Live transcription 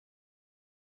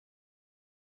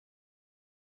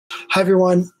Hi,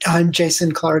 everyone. I'm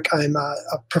Jason Clark. I'm a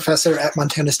professor at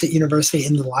Montana State University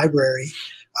in the library.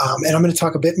 And I'm going to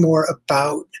talk a bit more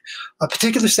about a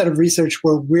particular set of research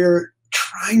where we're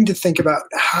trying to think about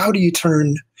how do you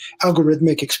turn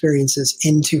algorithmic experiences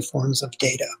into forms of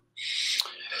data.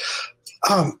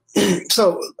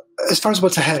 So as far as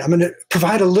what's ahead, I'm going to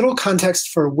provide a little context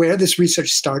for where this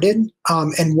research started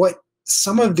and what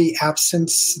some of the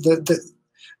absence,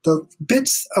 the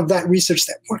bits of that research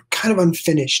that were kind of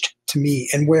unfinished to me,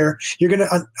 and where you're going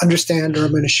to understand, or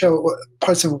I'm going to show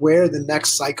parts of where the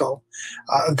next cycle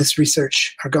of this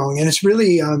research are going. And it's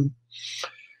really,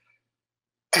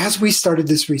 as we started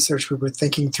this research, we were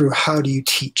thinking through how do you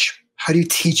teach? How do you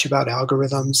teach about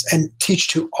algorithms and teach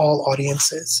to all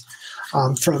audiences?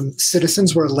 From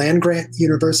citizens, we're a land-grant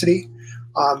university,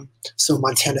 so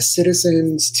Montana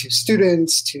citizens to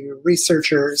students to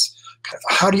researchers. Kind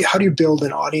of how do you build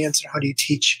an audience, and how do you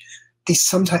teach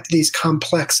these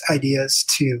complex ideas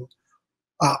to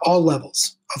all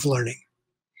levels of learning?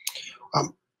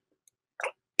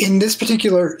 In this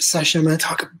particular session, I'm going to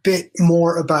talk a bit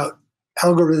more about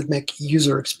algorithmic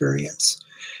user experience,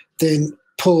 then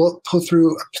pull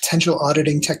through a potential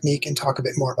auditing technique and talk a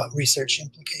bit more about research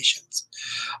implications.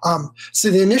 So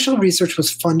the initial research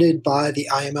was funded by the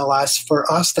IMLS.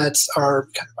 For us, that's our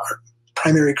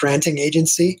primary granting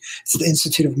agency. It's the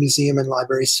Institute of Museum and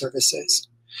Library Services.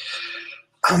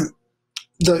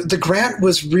 The grant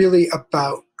was really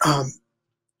about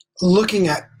looking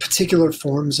at particular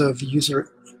forms of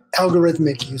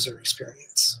algorithmic user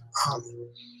experience.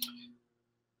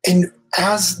 And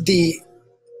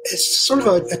it's sort of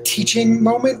a teaching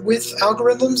moment with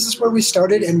algorithms is where we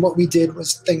started, and what we did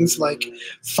was things like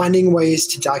finding ways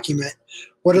to document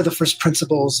what are the first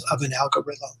principles of an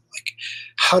algorithm? Like,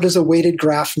 how does a weighted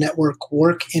graph network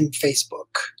work in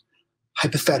Facebook,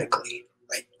 hypothetically,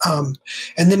 right?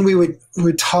 And then we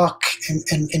would talk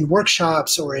in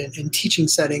workshops or in teaching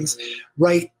settings,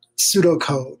 write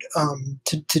pseudocode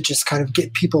to just kind of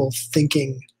get people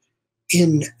thinking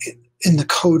in the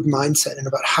code mindset and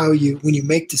about how when you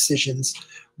make decisions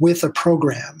with a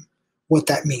program, what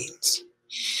that means.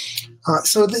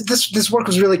 So this work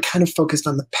was really kind of focused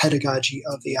on the pedagogy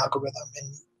of the algorithm,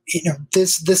 and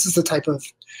this is the type of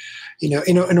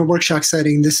in a workshop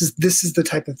setting, this is the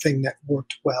type of thing that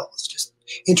worked well. It's just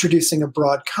introducing a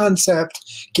broad concept,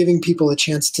 giving people a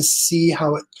chance to see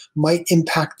how it might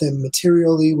impact them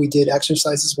materially. We did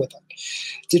exercises with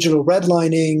digital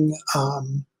redlining,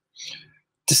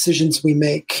 decisions we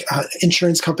make,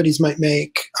 insurance companies might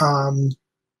make.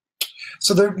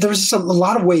 So there was just a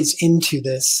lot of ways into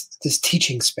this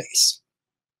teaching space.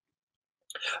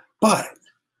 But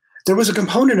there was a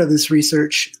component of this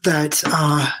research that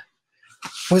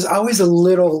was always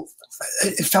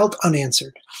it felt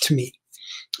unanswered to me.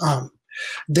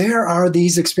 There are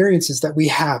these experiences that we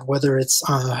have, whether it's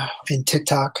in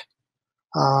TikTok,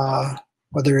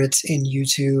 whether it's in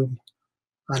YouTube,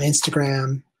 on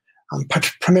Instagram,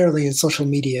 primarily in social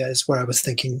media is where I was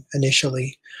thinking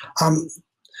initially.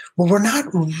 Well, we're not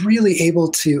really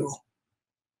able to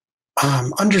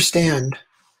understand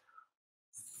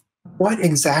what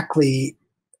exactly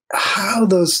how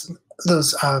those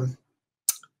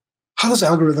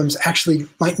algorithms actually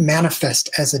might manifest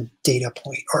as a data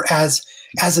point or as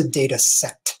a data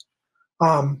set.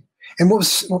 And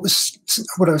what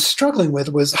I was struggling with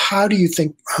was how do you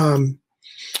think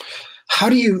how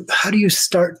do you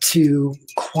start to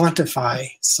quantify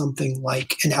something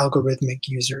like an algorithmic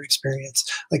user experience,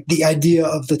 like the idea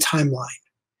of the timeline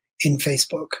in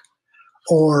Facebook,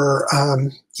 or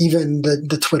even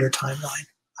the Twitter timeline?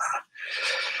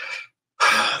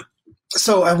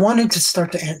 So I wanted to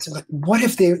start to answer, like, what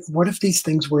if these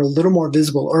things were a little more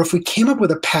visible, or if we came up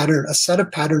with a set of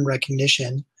pattern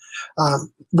recognition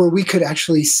where we could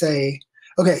actually say,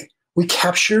 okay, we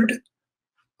captured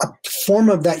a form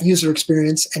of that user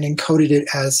experience and encoded it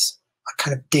as a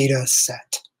kind of data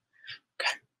set.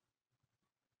 Okay.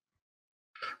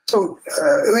 So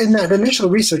in that initial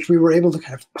research, we were able to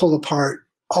kind of pull apart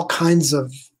all kinds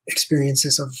of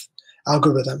experiences of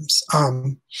algorithms.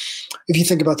 If you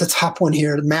think about the top one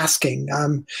here, masking,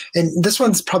 and this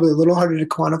one's probably a little harder to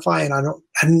quantify,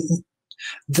 and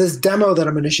this demo that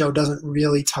I'm going to show doesn't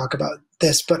really talk about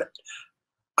this, but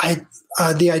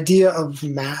the idea of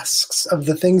masks, of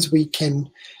the things the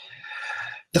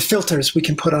filters we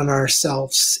can put on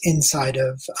ourselves inside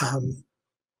of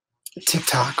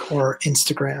TikTok or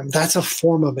Instagram, that's a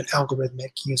form of an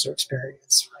algorithmic user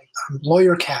experience, right?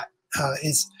 Lawyer Cat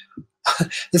is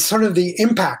sort of the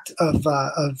impact of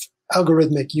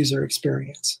algorithmic user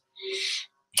experience.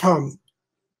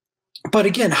 But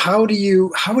again, how would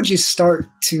you start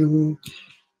to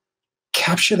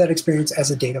capture that experience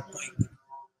as a data point.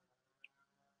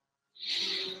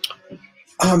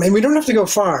 And we don't have to go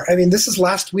far. I mean, this is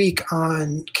last week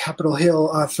on Capitol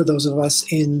Hill for those of us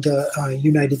in the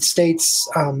United States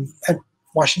at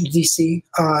Washington, D.C.,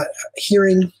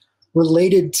 hearing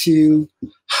related to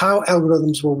how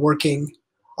algorithms were working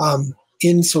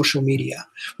in social media.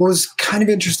 What was kind of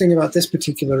interesting about this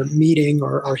particular meeting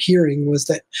or hearing was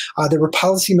that there were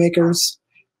policymakers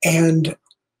and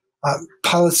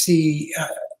policy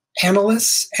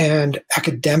analysts and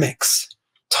academics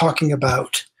talking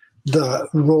about the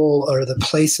role or the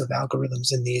place of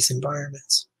algorithms in these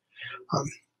environments.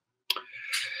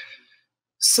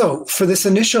 So for this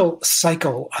initial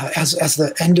cycle, as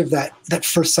the end of that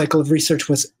first cycle of research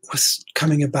was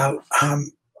coming about,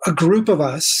 a group of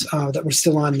us that were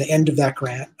still on the end of that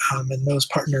grant, and those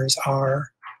partners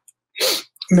are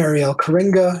Marielle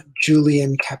Karinga,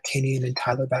 Julian Kaptanian, and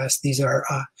Tyler Bass. These were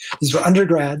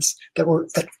undergrads that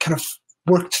kind of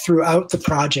worked throughout the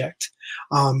project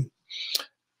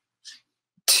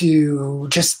to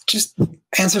just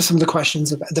answer some of the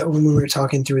questions that when we were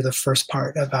talking through the first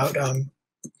part about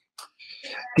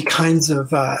the kinds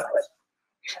of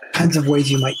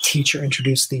ways you might teach or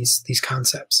introduce these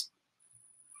concepts.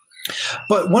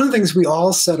 But one of the things we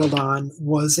all settled on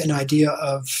was an idea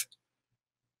of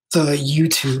the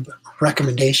YouTube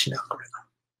recommendation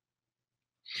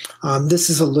algorithm. This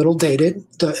is a little dated,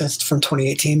 it's from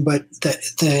 2018, but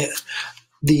the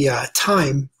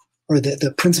time or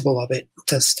the principle of it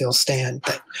does still stand.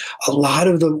 That a lot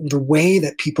of the way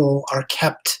that people are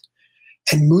kept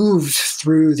and moved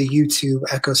through the YouTube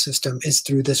ecosystem is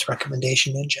through this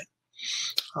recommendation engine.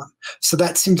 So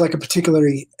that seemed like a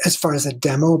particularly, as far as a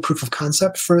demo, proof of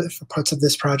concept for parts of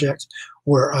this project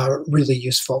were really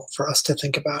useful for us to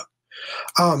think about.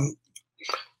 And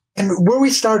where we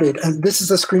started, and this is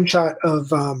a screenshot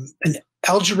of an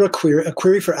algebra query, a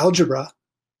query for algebra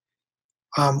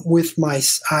with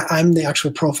I'm the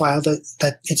actual profile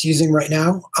that it's using right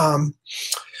now.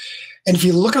 And if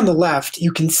you look on the left,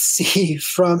 you can see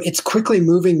it's quickly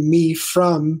moving me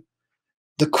from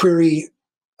the query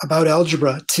about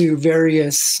algebra to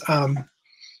various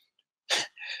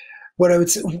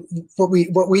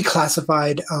what we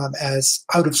classified as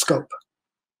out of scope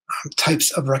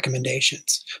types of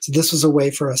recommendations. So this was a way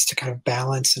for us to kind of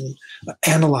balance and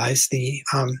analyze the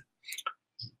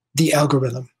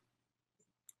algorithm.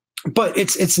 But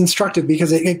it's instructive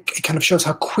because it kind of shows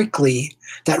how quickly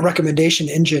that recommendation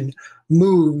engine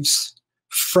moves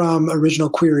from original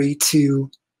query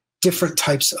to different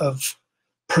types of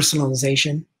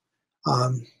personalization.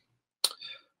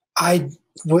 I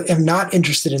am not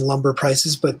interested in lumber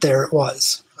prices, but there it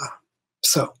was.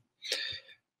 So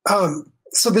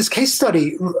this case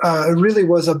study really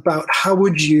was about how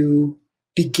would you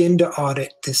begin to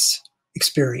audit this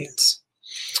experience.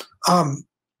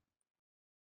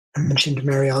 I mentioned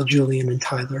Marielle, Julian, and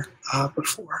Tyler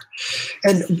before.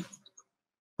 And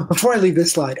before I leave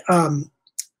this slide,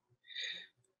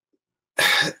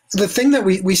 the thing that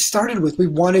we started with, we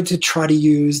wanted to try to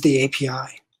use the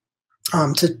API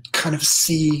to kind of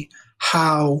see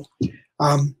how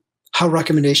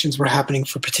recommendations were happening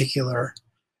for particular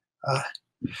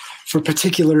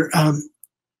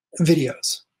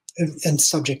videos and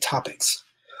subject topics.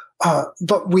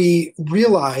 But we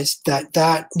realized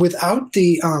that without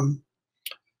the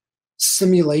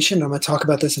simulation, I'm going to talk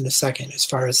about this in a second, as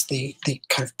far as the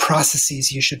kind of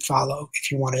processes you should follow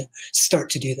if you want to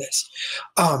start to do this.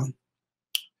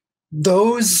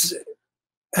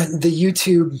 The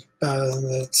YouTube,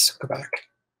 let's go back.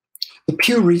 The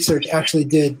Pew Research actually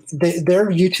did,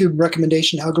 their YouTube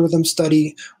recommendation algorithm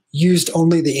study used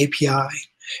only the API.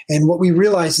 And what we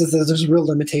realized is that there's a real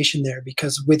limitation there,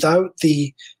 because without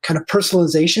the kind of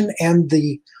personalization and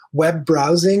the web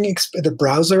browsing, the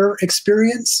browser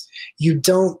experience, you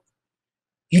don't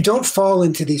fall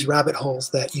into these rabbit holes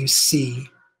that you see,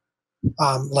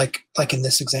 like in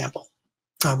this example,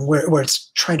 where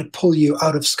it's trying to pull you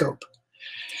out of scope.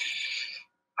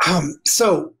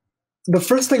 So the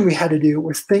first thing we had to do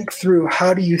was think through,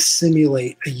 how do you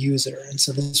simulate a user? And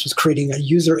so this was creating a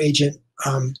user agent,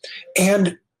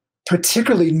 and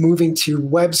particularly moving to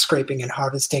web scraping and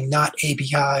harvesting, not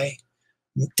API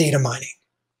data mining.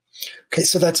 Okay,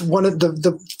 so that's one of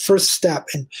the first step.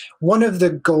 And one of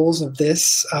the goals of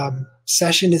this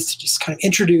session is to just kind of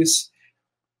introduce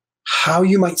how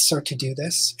you might start to do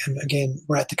this. And again,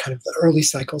 we're at the kind of the early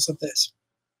cycles of this.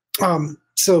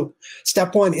 So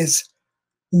step one is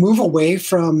move away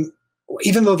from,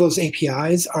 even though those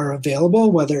APIs are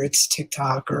available, whether it's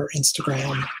TikTok or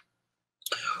Instagram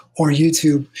or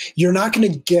YouTube, you're not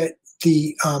going to get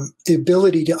the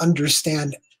ability to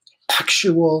understand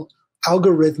actual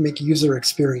algorithmic user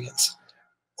experience,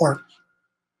 or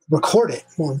record it,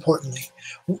 more importantly,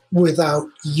 without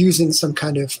using some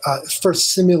kind of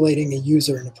first simulating a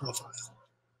user in a profile.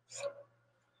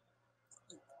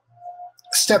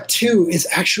 Step 2 is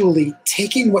actually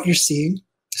taking what you're seeing,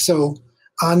 so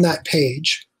on that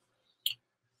page,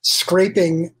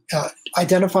 scraping,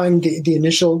 identifying the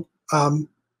initial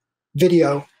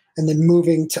video, and then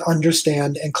moving to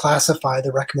understand and classify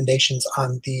the recommendations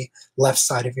on the left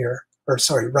side of your, or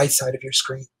sorry, right side of your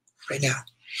screen right now.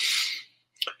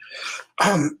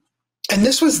 And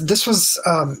this was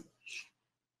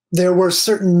there were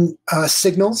certain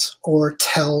signals or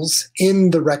tells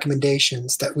in the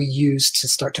recommendations that we used to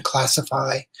start to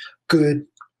classify good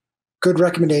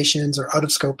recommendations or out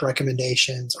of scope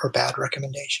recommendations or bad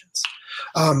recommendations.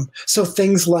 So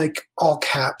things like all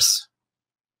caps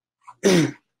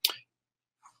in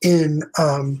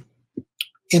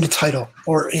a title,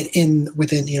 or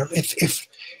within, you know, if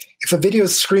a video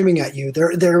is screaming at you,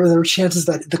 there are chances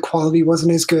that the quality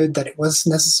wasn't as good, that it was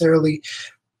necessarily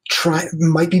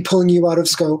might be pulling you out of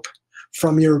scope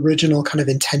from your original kind of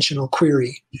intentional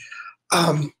query.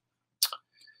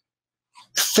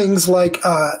 Things like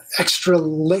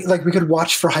like we could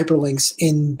watch for hyperlinks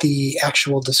in the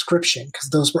actual description, because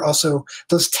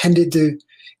those tended to,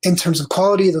 in terms of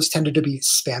quality, those tended to be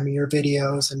spammier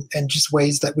videos, and just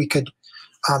ways that we could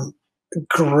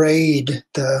grade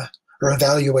or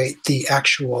evaluate the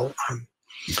actual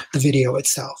the video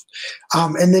itself.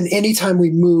 And then anytime we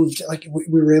moved, like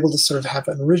we were able to sort of have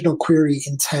an original query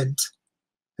intent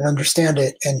and understand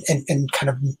it, and kind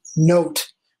of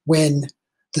note when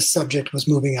the subject was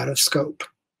moving out of scope.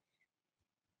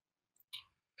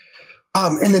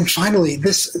 And then finally,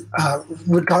 this,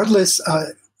 regardless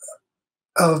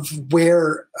of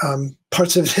where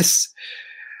parts of this,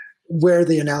 where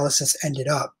the analysis ended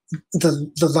up,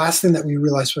 the last thing that we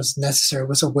realized was necessary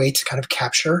was a way to kind of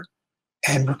capture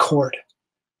and record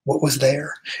what was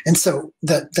there. And so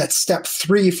that step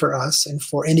 3 for us, and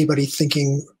for anybody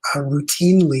thinking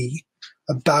routinely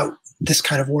about this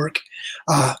kind of work,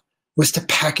 was to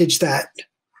package that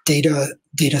data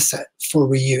set for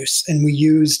reuse. And we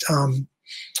used,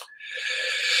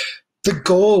 the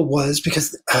goal was,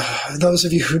 because those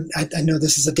of you who, I know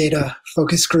this is a data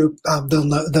focus group,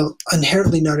 they'll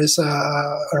inherently notice, or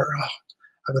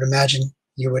I would imagine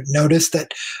you would notice,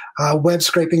 that web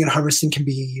scraping and harvesting can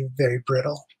be very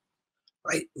brittle,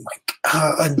 right? Like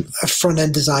a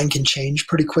front-end design can change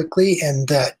pretty quickly, and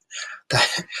that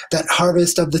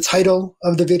harvest of the title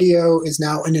of the video is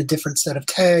now in a different set of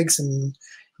tags, and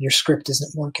your script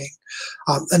isn't working.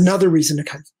 Another reason to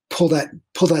kind of pull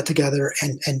that together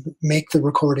and make the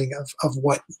recording of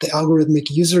what the algorithmic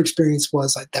user experience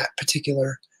was at that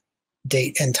particular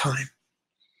date and time.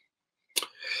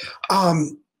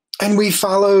 And we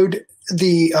followed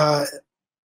the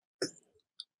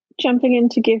jumping in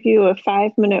to give you a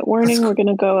 5-minute warning. We're going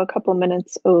to go a couple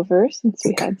minutes over since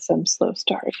we had some slow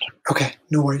start. Okay,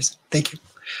 no worries. Thank you.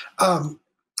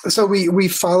 So we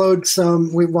followed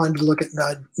we wanted to look at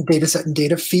dataset and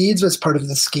data feeds as part of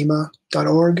the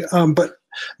schema.org. But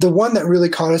the one that really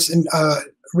caught us and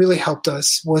really helped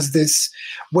us was this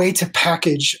way to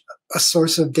package a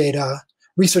source of data,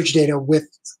 research data, with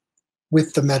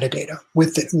the metadata,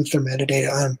 with their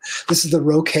metadata. This is the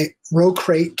row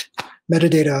crate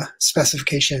metadata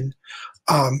specification.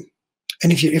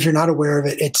 And if you're not aware of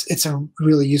it, it's a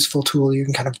really useful tool. You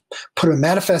can kind of put a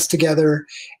manifest together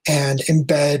and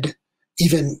embed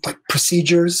even like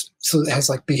procedures. So it has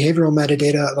like behavioral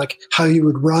metadata, like how you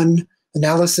would run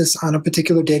analysis on a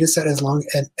particular data set,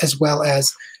 as well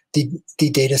as the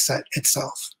data set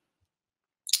itself.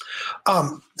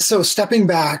 So stepping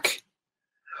back,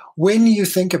 when you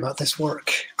think about this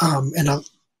work, and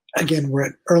again, we're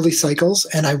at early cycles,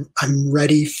 and I'm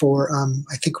ready for,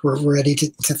 I think we're ready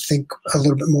to think a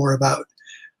little bit more about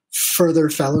further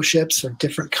fellowships or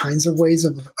different kinds of ways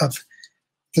of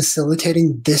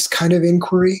facilitating this kind of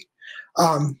inquiry.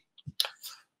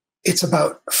 It's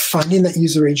about finding that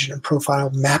user agent and profile,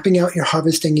 mapping out your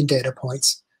harvesting and data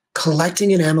points,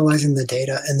 collecting and analyzing the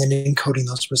data, and then encoding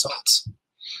those results.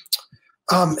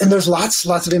 And there's lots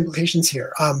of implications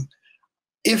here.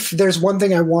 If there's one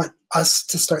thing I want us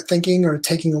to start thinking or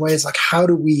taking away, is like, how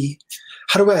do we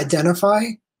identify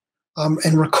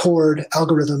and record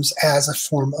algorithms as a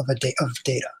form of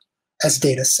data, as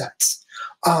data sets?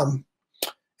 And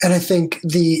I think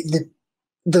the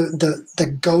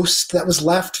ghost that was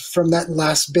left from that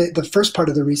last bit, the first part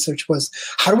of the research, was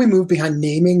how do we move behind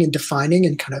naming and defining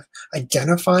and kind of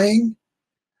identifying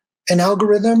an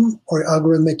algorithm or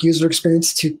algorithmic user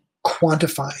experience to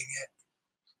quantifying it.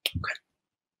 Okay.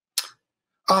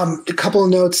 A couple of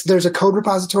notes. There's a code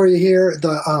repository here.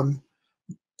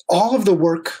 All of the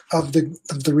work of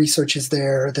the research is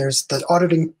there. There's the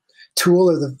auditing tool,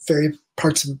 or the very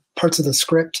parts of the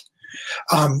script.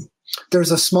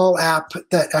 There's a small app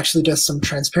that actually does some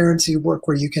transparency work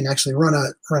where you can actually run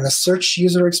a search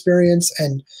user experience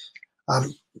and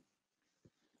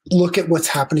look at what's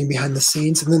happening behind the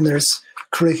scenes. And then there's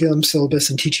curriculum, syllabus,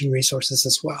 and teaching resources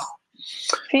as well.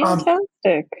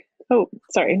 Fantastic. Oh,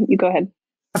 sorry. You go ahead.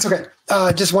 That's okay.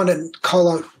 Just want to call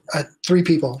out 3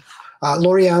 people.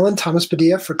 Lori Allen, Thomas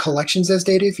Padilla for collections as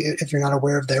data, if you're not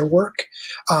aware of their work.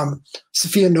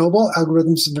 Sophia Noble,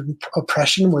 Algorithms of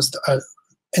Oppression, was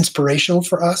inspirational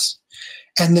for us.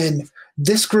 And then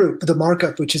this group, the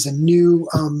Markup, which is a new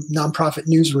nonprofit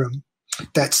newsroom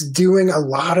that's doing a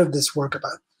lot of this work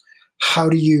about how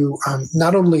do you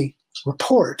not only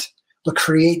report, but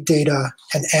create data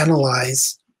and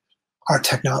analyze our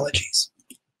technologies.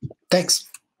 Thanks.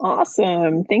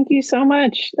 Awesome. Thank you so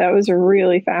much. That was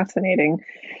really fascinating.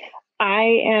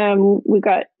 We've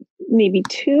got maybe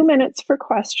 2 minutes for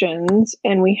questions,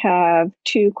 and we have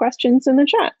 2 questions in the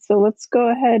chat. So let's go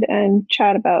ahead and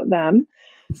chat about them.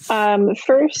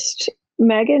 First,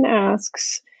 Megan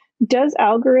asks, does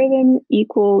algorithm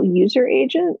equal user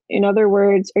agent? In other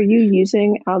words, are you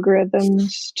using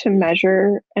algorithms to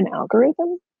measure an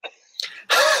algorithm?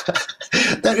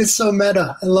 That is so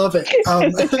meta. I love it.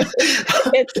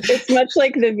 It's much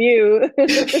like the view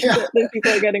that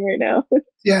people are getting right now.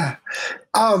 Yeah.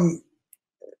 I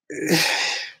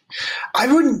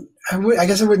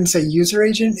guess I wouldn't say user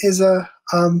agent is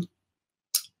an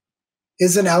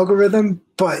algorithm,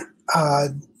 but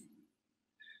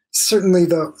certainly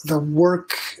the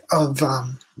work of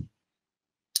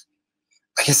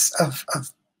of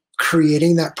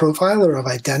creating that profile, or of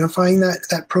identifying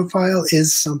that profile,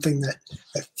 is something that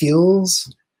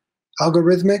feels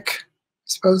algorithmic, I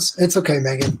suppose. It's okay,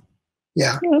 Megan.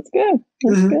 Yeah. That's good.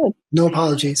 That's good. No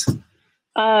apologies.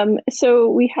 So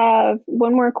we have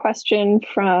one more question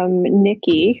from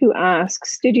Nikki, who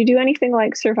asks, did you do anything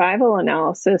like survival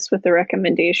analysis with the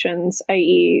recommendations,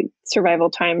 i.e. survival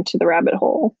time to the rabbit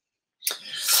hole?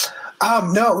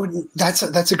 No, that's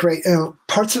a great,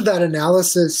 parts of that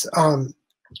analysis,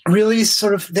 really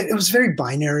sort of, it was very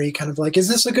binary, kind of like, is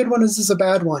this a good one? Is this a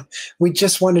bad one? We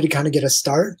just wanted to kind of get a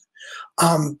start.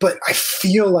 But I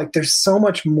feel like there's so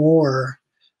much more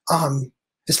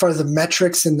as far as the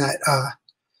metrics and that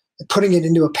putting it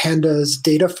into a pandas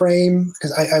data frame,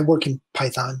 because I work in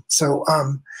Python. So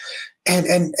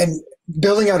and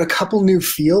building out a couple new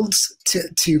fields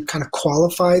to kind of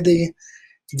qualify the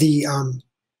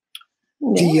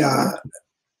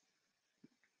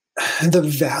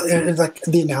value, like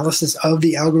the analysis of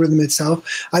the algorithm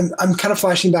itself. I'm kind of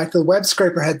flashing back. The web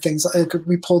scraper had things like,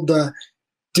 we pulled the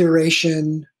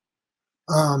duration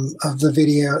of the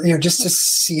video, just to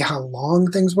see how long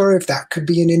things were, if that could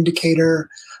be an indicator.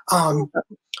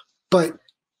 But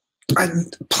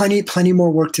plenty more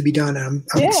work to be done. I'm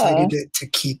excited to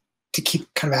keep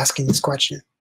kind of asking this question.